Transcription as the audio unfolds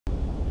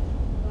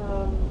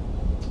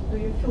Do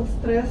you feel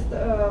stressed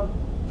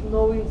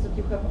knowing that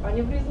you have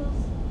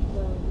aneurysms?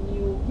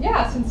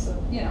 Yeah, since,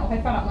 you know,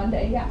 I found out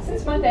Monday. Yeah,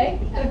 since Monday.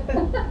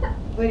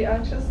 Very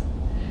anxious?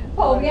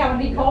 Oh, yeah,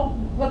 when he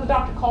called, well, the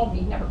doctor called me.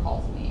 He never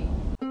calls me.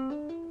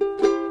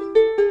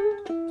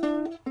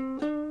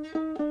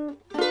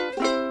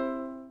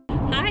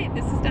 Hi,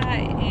 this is Di,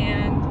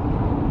 and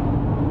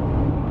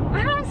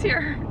my mom's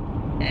here.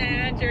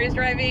 And Jerry's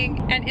driving,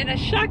 and in a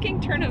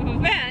shocking turn of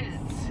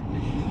events,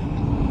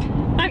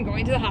 I'm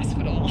going to the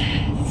hospital.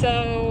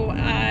 So,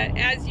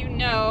 as you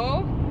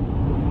know,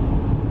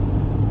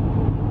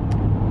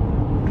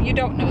 you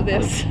don't know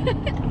this.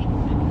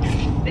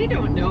 They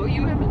don't know.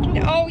 You haven't told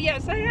them. Oh,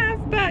 yes, I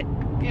have, but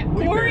Yeah,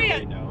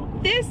 Gloria,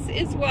 this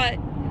is what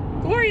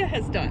Gloria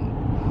has done.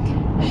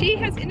 She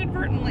has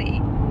inadvertently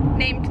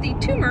named the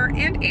tumor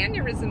and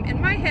aneurysm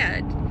in my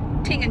head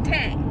Ting and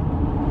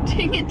Tang.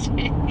 Ting and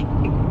Tang.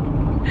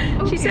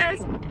 She Okay.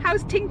 says,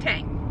 how's Ting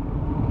Tang?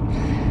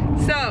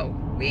 So,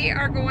 we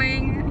are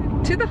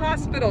going to the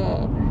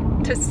hospital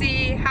to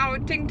see how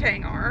Ting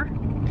Tang are.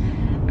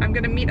 I'm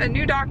gonna meet a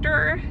new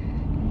doctor,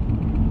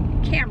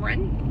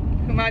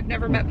 Cameron, whom I've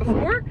never met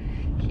before.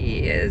 He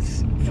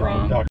is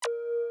from,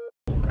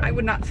 I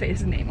would not say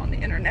his name on the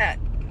internet.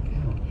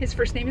 His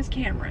first name is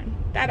Cameron,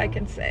 that I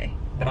can say.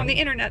 But on the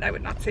internet, I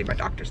would not say my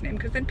doctor's name,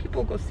 because then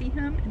people will go see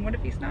him, and what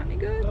if he's not any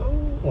good?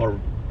 Oh,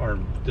 or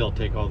they'll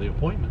take all the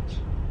appointments.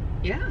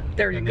 Yeah.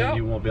 There you And go. then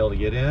you won't be able to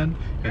get in,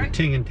 and Right.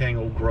 Ting and Tang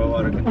will grow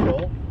out of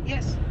control,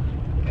 Yes.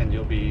 and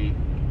you'll be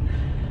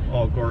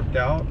all gorked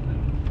out,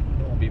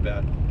 and it won't be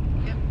bad.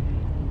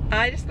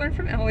 I just learned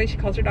from Emily, she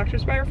calls her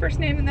doctors by her first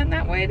name, and then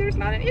that way there's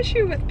not an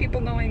issue with people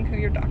knowing who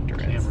your doctor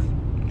is.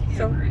 Cameron.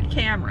 So,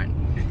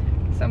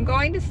 Cameron. So I'm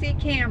going to see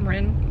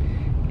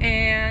Cameron,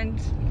 and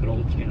Good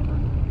old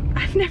Cameron.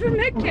 I've never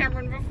met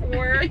Cameron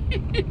before,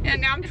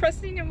 and now I'm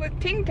trusting him with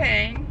Ting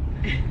Tang.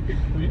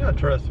 Well, you're not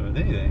trusting with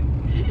anything.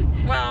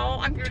 Well,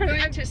 I'm You're trying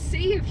going to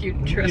see if you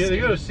trust Yeah, they're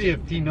him. going to see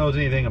if he knows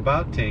anything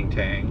about Ting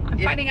Tang. I'm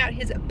Yeah. finding out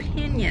his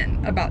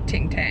opinion about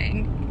Ting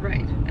Tang.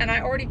 Right. And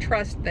I already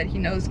trust that he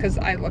knows, because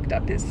I looked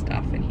up his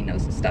stuff, and he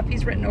knows his stuff.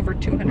 He's written over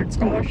 200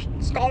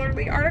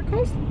 scholarly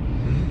articles.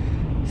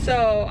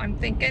 So I'm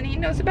thinking he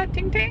knows about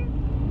Ting Tang.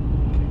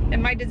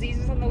 And my disease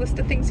is on the list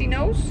of things he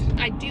knows.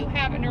 I do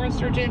have a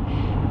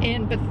neurosurgeon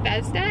in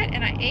Bethesda,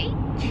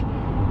 NIH.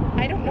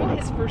 I don't know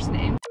his first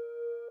name.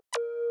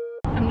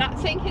 I'm not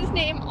saying his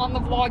name on the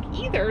vlog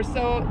either,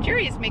 so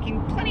Jerry is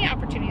making plenty of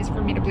opportunities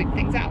for me to bleep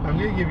things out. I'm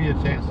going to give you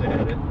a chance to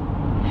edit.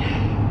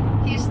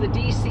 He's the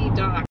DC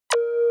doc.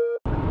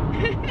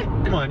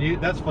 Come on,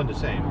 that's fun to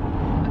say.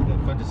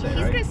 That's fun to say,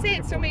 He's right? gonna say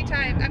it so many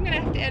times, I'm gonna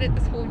have to edit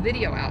this whole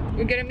video out.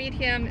 We're gonna meet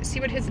him, see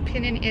what his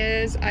opinion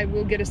is. I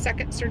will get a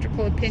second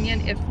surgical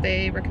opinion if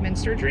they recommend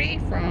surgery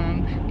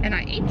from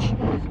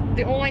NIH.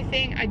 The only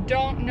thing I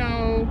don't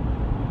know,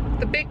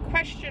 the big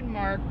question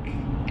mark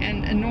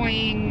and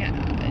annoying,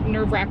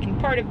 nerve-wracking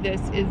part of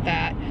this is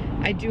that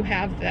I do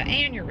have the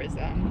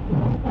aneurysm.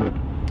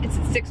 It's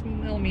at 6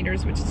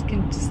 millimeters, which is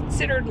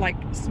considered like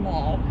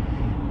small,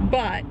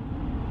 but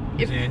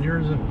Is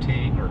aneurysm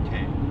Ting or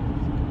Tang?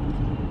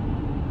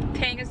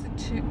 Tang is the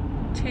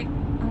Tang,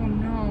 oh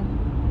no.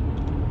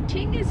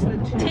 Ting is the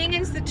tumor. Ting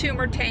is the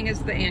tumor, Tang is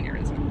the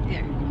aneurysm.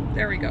 Yeah.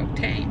 There we go,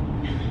 Tang.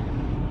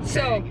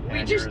 So, Tang,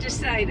 We just aneurysm.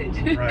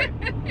 decided. Right.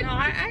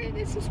 no,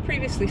 this was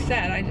previously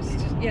said, I just,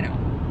 you know,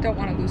 don't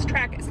want to lose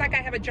track. It's like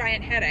I have a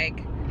giant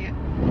headache. Yeah.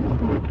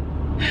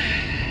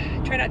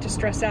 Try not to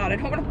stress out, I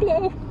don't want to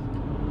blow.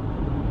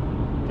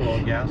 Blow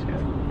a gasket.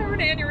 I have an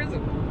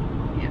aneurysm.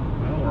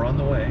 Well, we're on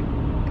the way.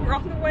 We're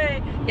on the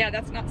way. Yeah,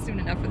 that's not soon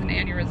enough with an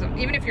aneurysm.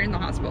 Even if you're in the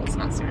hospital, it's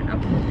not soon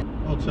enough.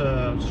 Well, it's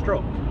a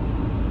stroke.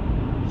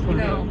 That's what it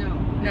No. is. No.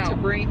 It's No. a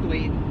brain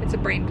bleed. It's a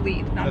brain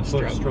bleed, not That's a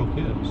what a stroke.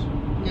 stroke is.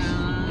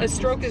 No. A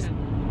stroke is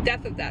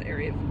death of that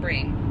area of the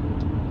brain.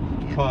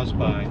 Caused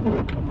by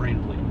a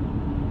brain bleed.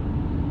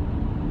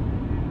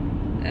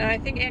 And I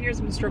think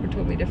aneurysm and stroke are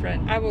totally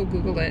different. I will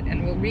Google it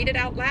and we'll read it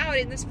out loud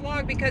in this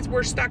vlog because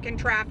we're stuck in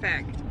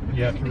traffic.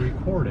 You have to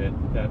record it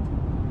that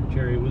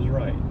Jerry was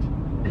right.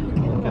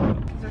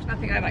 There's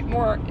nothing I like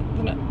more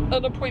than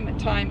an appointment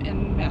time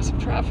in massive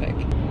traffic.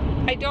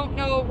 I don't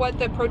know what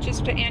the approach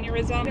is to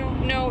aneurysm. I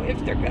don't know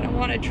if they're gonna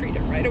wanna treat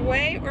it right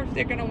away or if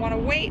they're gonna wanna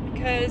wait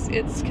because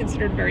it's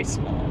considered very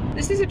small.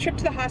 This is a trip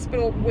to the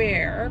hospital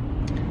where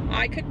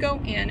I could go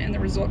in and the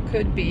result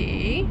could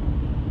be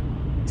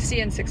see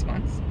in 6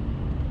 months,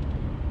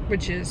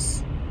 which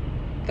is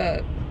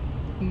the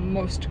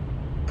most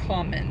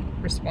common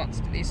response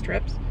to these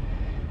trips.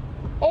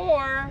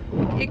 Or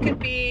it could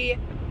be,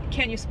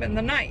 can you spend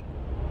the night?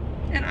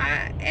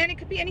 And it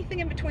could be anything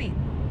in between.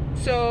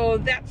 So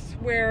that's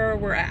where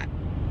we're at,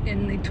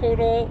 in the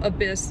total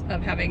abyss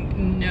of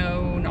having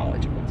no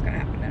knowledge of what's gonna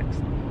happen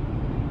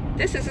next.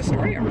 This is a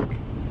story arc.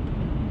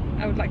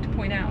 I would like to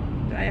point out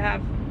that I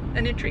have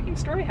an intriguing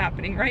story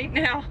happening right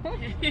now.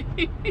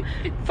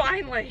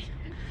 Finally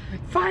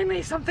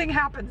something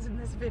happens in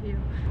this video.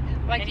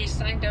 Like you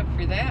signed up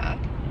for that.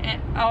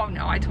 And, oh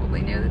no, I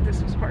totally knew that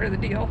this was part of the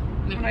deal.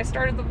 When I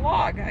started the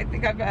vlog, I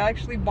think I've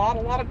actually bought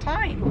a lot of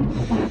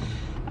time.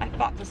 I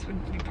thought this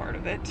would be part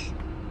of it.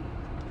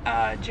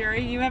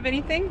 Jerry, you have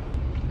anything?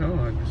 No,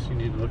 I guess you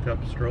need to look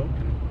up stroke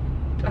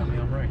and tell me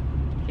I'm right.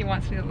 He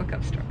wants me to look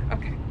up stroke.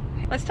 Okay.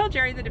 Let's tell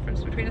Jerry the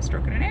difference between a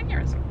stroke and an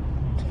aneurysm.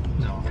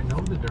 No, I know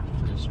the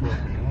difference between a stroke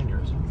and an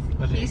aneurysm.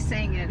 But He's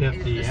saying it.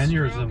 If the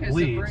aneurysm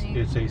bleeds,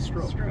 it's a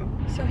stroke.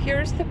 So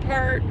here's the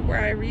part where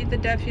I read the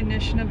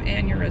definition of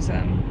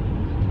aneurysm,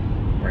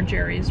 where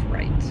Jerry is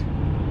right.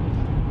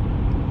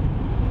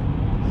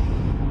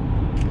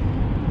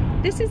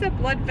 This is a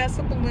blood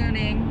vessel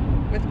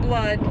ballooning with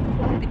blood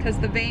because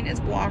the vein is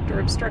blocked or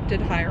obstructed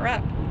higher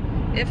up.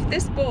 If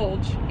this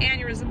bulge,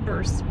 aneurysm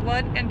bursts,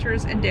 blood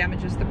enters and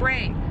damages the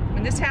brain.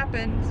 When this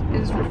happens,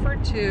 it is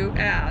referred to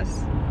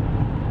as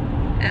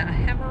a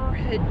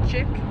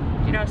hemorrhagic,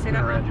 do you know how to say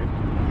that?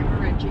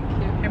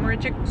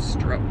 Hemorrhagic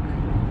stroke.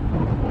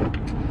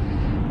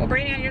 While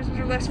brain aneurysms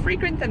are less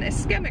frequent than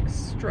ischemic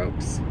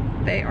strokes,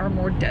 they are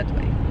more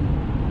deadly.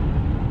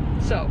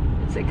 So,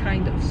 it's a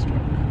kind of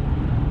stroke.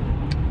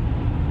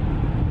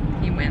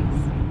 He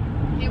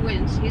wins. He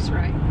wins. He's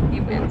right. He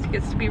wins. He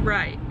gets to be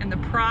right. And the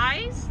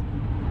prize,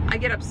 I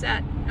get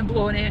upset and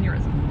blow an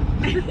aneurysm.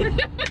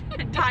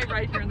 And die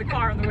right here in the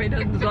car on the way to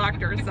the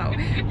doctor. So,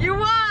 you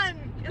won!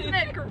 Isn't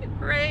it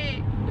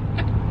great?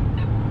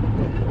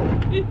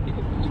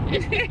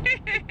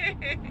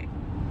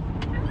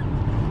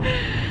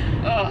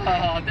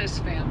 Oh, this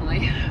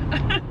family.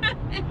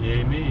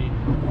 Yay me.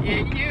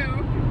 Yeah,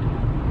 you.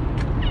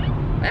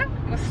 Well,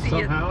 we'll see.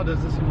 Somehow,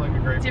 does this seem like a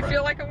great Do you prize?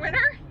 feel like a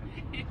winner?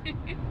 Do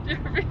you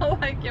feel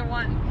like you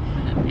won?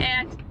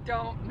 And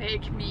don't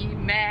make me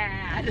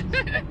mad.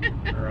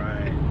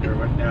 Right.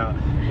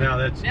 Now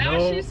that's Now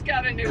no... she's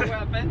got a new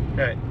weapon.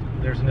 Okay,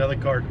 there's another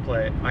card to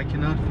play. I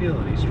cannot feel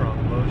any strong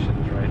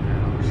emotions right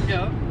now.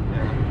 No.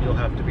 Yeah, you'll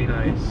have to be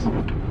nice,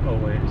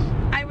 always.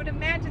 I would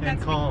imagine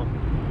And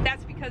calm.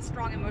 that's because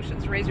strong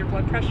emotions raise your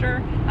blood pressure,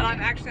 and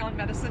I'm actually on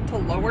medicine to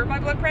lower my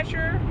blood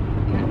pressure.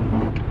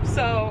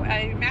 So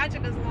I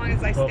imagine as long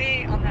as I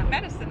stay on that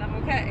medicine, I'm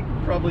okay.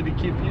 Probably to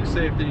keep you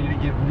safe, they need to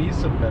give me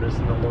some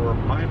medicine to lower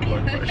my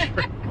blood pressure.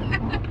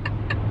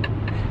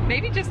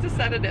 Maybe just a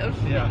sedative.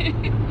 Yeah.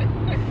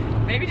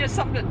 Maybe just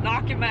something to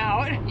knock him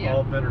out. Yeah.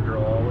 All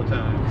Benadryl all the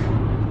time.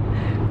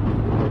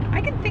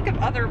 I can think of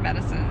other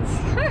medicines.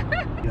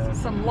 Yeah.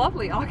 Some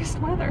lovely August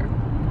weather.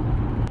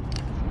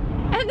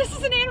 And this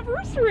is an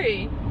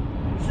anniversary.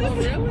 Oh,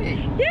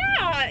 really?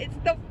 Yeah,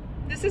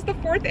 this is the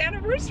 4th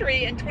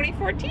anniversary in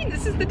 2014.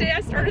 This is the day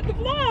I started the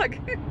vlog.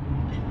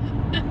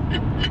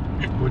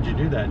 What'd you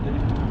do that day?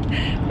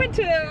 Went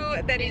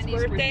to Betty's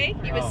birthday.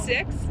 He was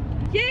 6.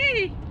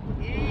 Yay!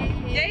 Yay.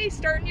 Yay,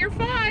 starting year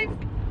 5.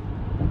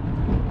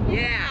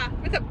 Yeah,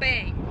 with a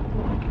bang.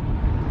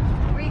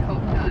 We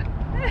hope not.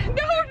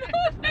 No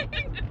bang!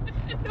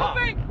 No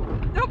bang!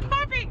 No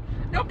popping!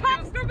 No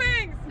pops, no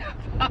bangs! No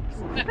pops,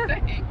 no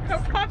bangs. No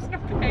pops, no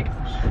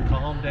bangs.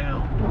 Calm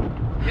down.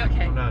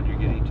 Okay. Calm down, you're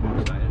getting too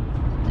excited.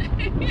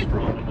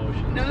 Strong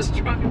emotions. No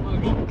strong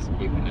emotions.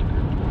 Keeping it.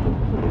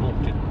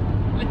 Pumpkin.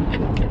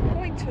 I'm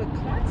going to a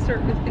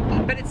concert with Vicky,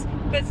 but it's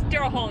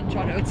Daryl Hall and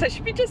John Oates. I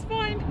should be just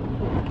fine.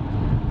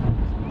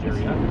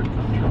 Geriatric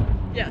concert.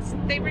 Yes,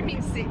 they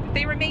remain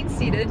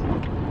seated.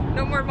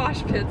 No more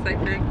mosh pits, I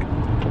think.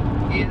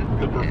 Yeah.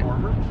 The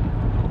performer?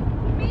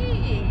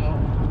 Me. Oh.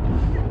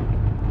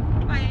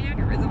 My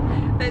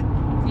aneurysm that,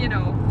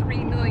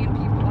 3 million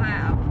people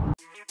have.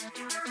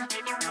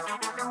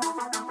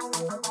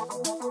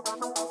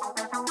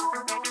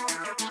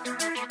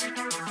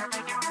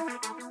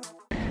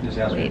 just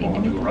ask me if I Waiting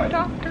want to to meet go the right.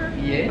 doctor.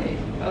 Yay.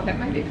 Oh, that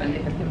might be fun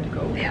to have him to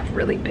go. They have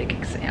really big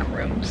exam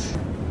rooms.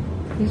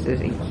 This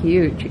is a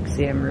huge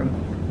exam room.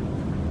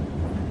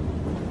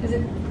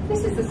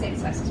 This is the same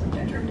size as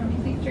Ginger, don't you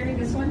think, Jerry,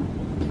 this one?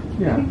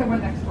 I Yeah, think the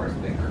one next door is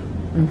bigger.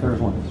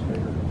 there's one that's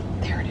bigger.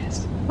 There it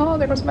is. Oh,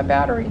 there goes my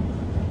battery.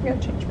 I gotta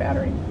change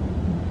battery.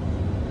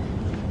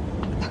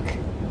 Look,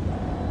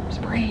 there's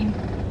a brain.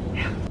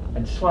 I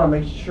just want to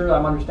make sure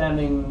I'm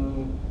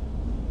understanding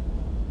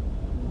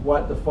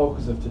what the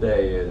focus of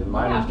today is.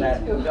 My Yeah, me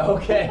understanding. too.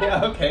 Okay,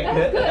 okay.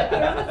 That's good.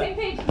 We're on the same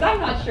page. 'Cause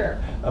I'm not sure.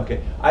 Okay,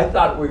 I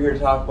thought we were here to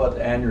talk about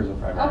the aneurysm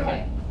primarily.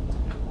 Okay.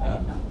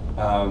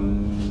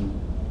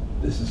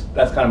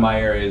 That's kind of my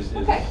area is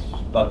Okay.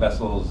 blood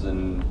vessels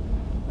and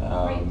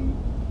Great.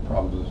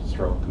 problems with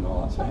stroke and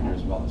all that, so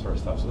aneurysm, all that sort of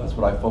stuff. So that's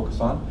what I focus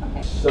on.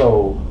 Okay.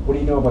 So, what do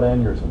you know about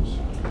aneurysms?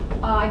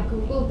 I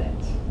Googled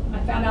it. I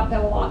found out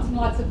that lots and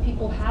lots of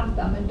people have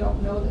them and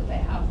don't know that they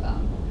have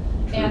them.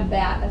 True. And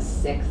that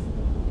it's a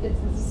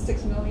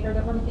 6 millimeter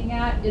that we're looking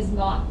at, is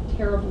not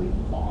terribly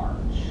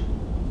large.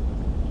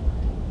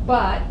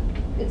 But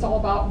it's all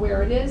about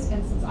where it is,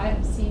 and since I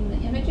haven't seen the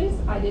images,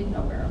 I didn't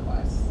know where it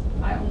was.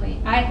 I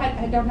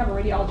don't have a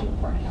radiology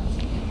report, I haven't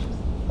seen the images.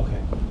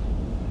 Okay.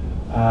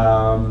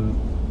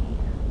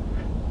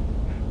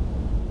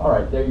 All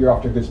right, there you're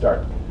off to a good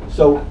start.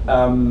 So,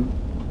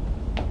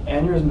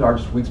 aneurysms are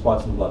just weak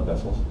spots in the blood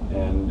vessels,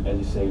 and as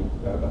you say,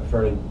 a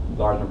fairly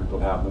large number of people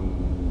have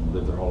them.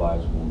 live their whole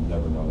lives will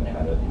never know they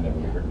had it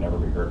and never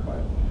be hurt by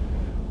it.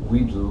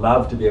 We'd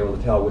love to be able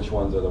to tell which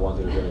ones are the ones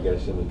that are going to get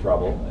us into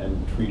trouble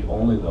and treat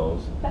only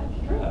those,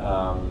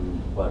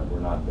 but we're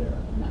not there.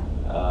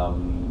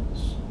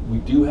 We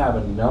do have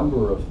a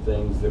number of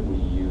things that we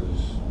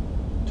use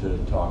to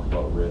talk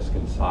about risk,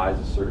 and size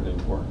is certainly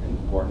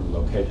important,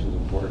 location is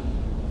important,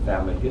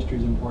 family history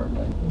is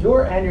important.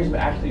 Your aneurysm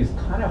actually is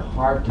kind of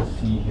hard to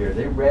see here.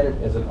 They read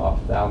it as an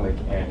ophthalmic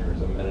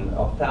aneurysm, and an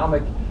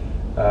ophthalmic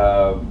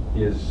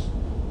is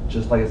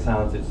just like it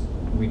sounds.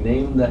 We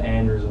name the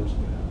aneurysms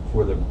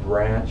for the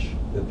branch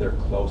that they're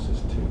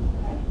closest to.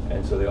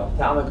 And so the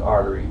ophthalmic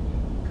artery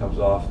comes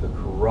off the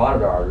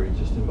carotid artery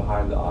just in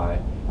behind the eye,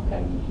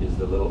 and is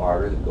the little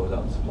artery that goes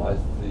out and supplies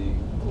the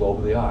globe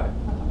of the eye.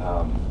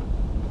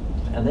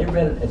 And they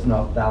read it as an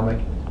ophthalmic,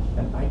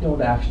 and I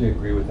don't actually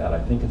agree with that. I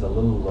think it's a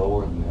little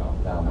lower than the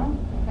ophthalmic.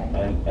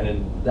 And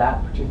in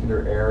that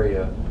particular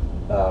area,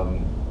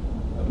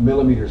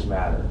 millimeters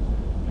matter,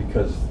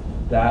 because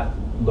that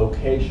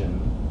location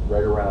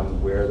right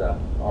around where that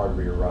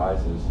artery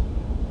arises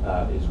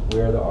is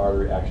where the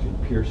artery actually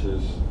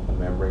pierces a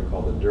membrane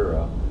called the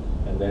dura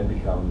and then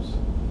becomes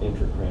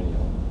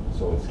intracranial.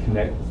 So it's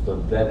connected.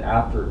 So then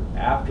after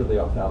the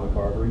ophthalmic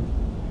artery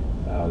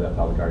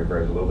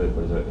varies a little bit,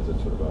 but is a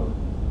sort of a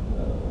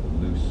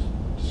loose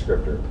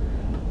descriptor.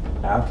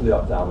 After the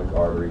ophthalmic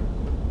artery,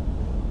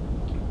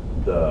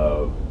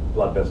 the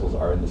blood vessels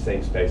are in the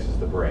same space as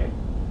the brain.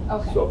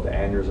 So if the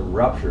aneurysm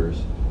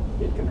ruptures,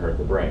 it can hurt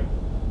the brain.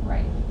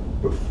 Right.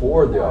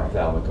 Before the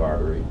ophthalmic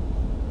artery,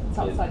 it's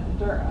outside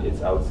the dura.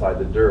 It's outside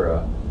the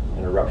dura,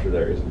 and a rupture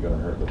there isn't going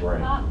to hurt the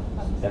brain.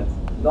 And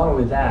not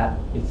only that,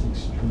 it's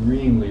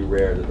extremely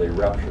rare that they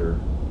rupture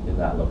in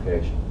that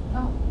location.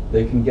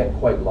 They can get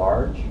quite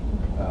large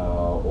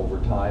over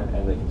time,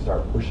 and they can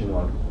start pushing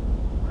on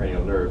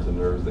cranial nerves, the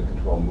nerves that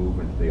control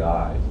movement to the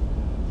eyes.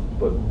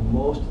 But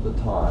most of the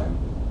time,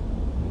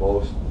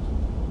 most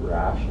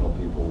rational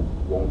people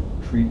won't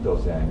treat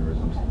those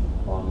aneurysms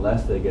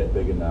unless they get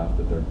big enough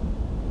that they're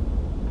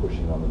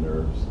pushing on the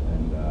nerves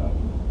and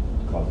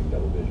causing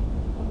double vision.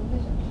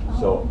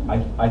 So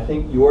I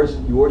think yours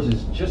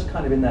is just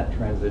kind of in that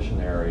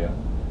transition area,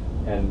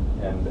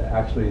 and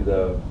actually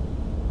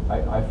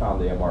I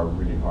found the MR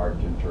really hard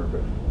to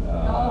interpret.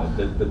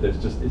 That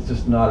it's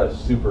just not a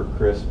super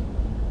crisp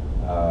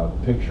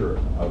picture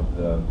of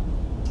the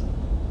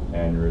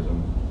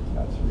aneurysm.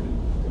 That's really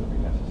going to be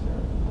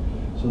necessary.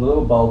 So the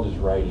little bulge is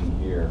right in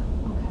here.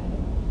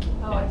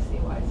 I see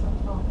why it's so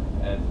tall.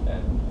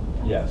 And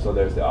yeah, so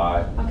there's the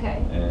eye.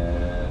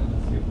 And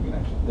let's see if we can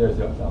actually. There's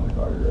the ophthalmic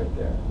artery right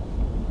there.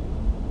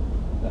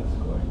 That's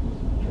going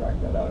to track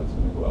that out. It's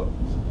going to go out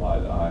and supply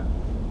the eye.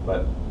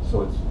 But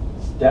so it's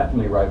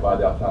definitely right by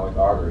the ophthalmic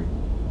artery.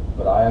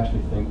 But I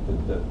actually think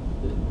that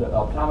the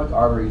ophthalmic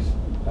arteries,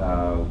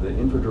 the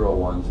infradural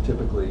ones,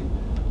 typically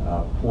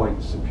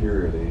point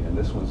superiorly, and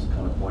this one's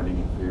kind of pointing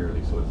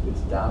inferiorly. So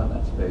it's down in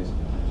that space.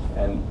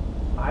 And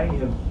I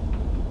have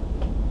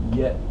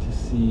yet to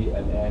see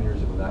an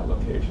aneurysm in that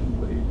location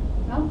bleed.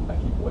 I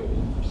keep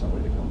waiting for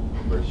somebody to come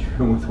to the emergency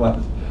room with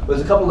one.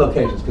 There's a couple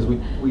locations, because we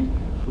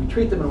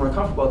treat them and we're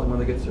comfortable with them when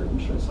they get a certain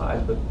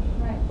size, but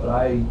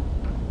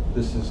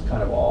this is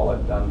kind of all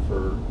I've done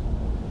for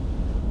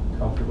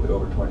comfortably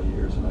over 20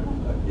 years, and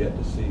I've yet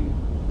to see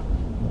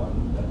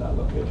one at that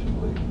location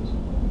bleed.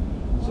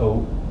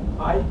 So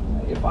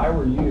if I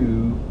were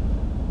you,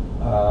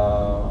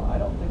 I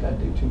don't think I'd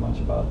do too much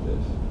about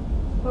this.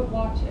 But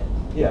watch it.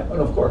 Yeah, and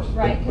of course.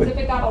 Right, because if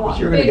it got a lot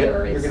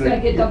bigger, it's going to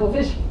get double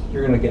vision.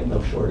 You're going to get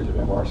no shortage of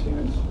MR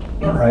scans,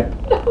 right?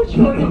 No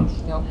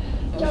shortage. No.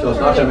 So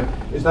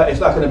it's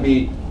not going to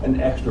be an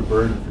extra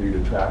burden for you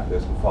to track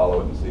this and follow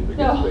it and see if it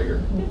gets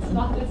bigger. It's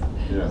not. It's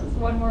just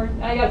one more.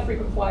 I got a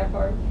frequent flyer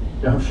card.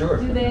 Yeah, I'm sure.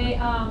 Do they?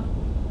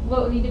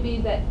 Will it need to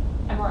be that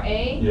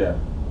MRA? Yeah.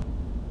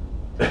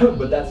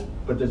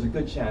 but there's a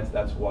good chance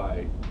that's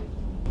why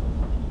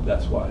they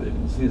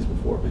didn't see this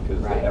before,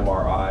 because the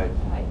MRI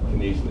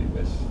can easily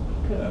miss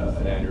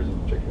an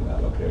aneurysm, particularly in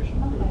that location.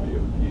 It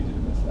would be easy to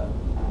miss that.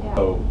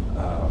 So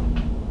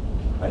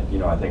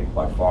I think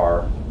by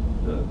far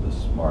the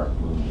smart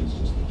move is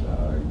just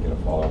get a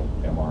follow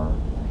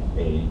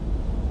MRA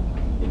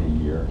in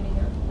a year.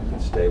 If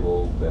it's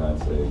stable, then I'd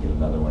say get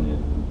another one in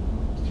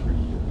 3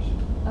 years,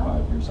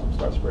 5 years, something.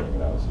 Start spreading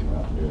it out so you don't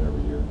have to do it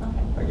every year.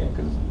 Again,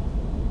 because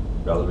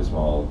relatively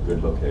small,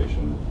 good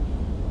location.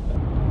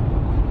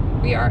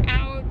 We are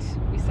out.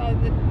 We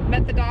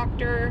met the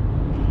doctor.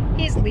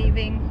 He's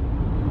leaving.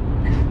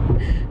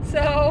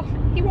 So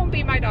he won't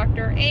be my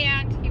doctor,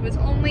 and he was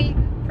only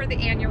for the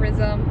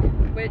aneurysm,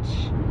 which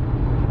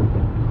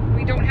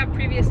we don't have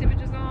previous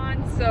images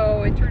on,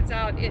 so it turns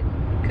out it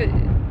could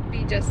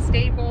be just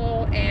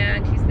stable,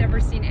 and he's never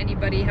seen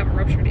anybody have a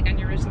ruptured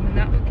aneurysm in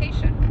that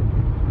location.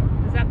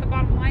 Is that the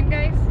bottom line,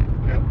 guys?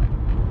 Yep.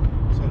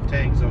 So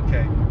Tang's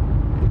okay.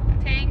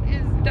 Tang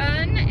is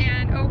done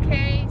and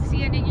okay, see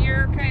you in a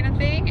year kind of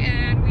thing,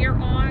 and we are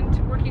on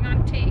to working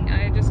on Tang.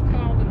 I just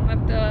called and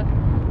left a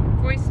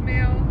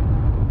voicemail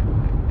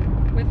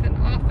with an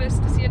office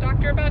to see a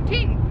doctor about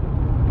Tang.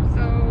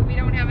 So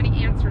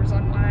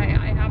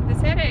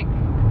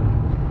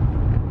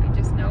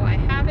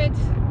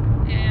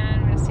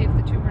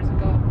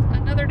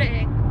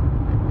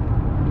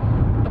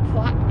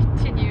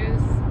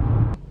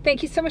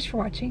Thank you so much for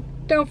watching.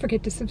 Don't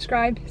forget to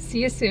subscribe. See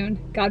you soon.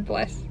 God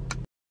bless.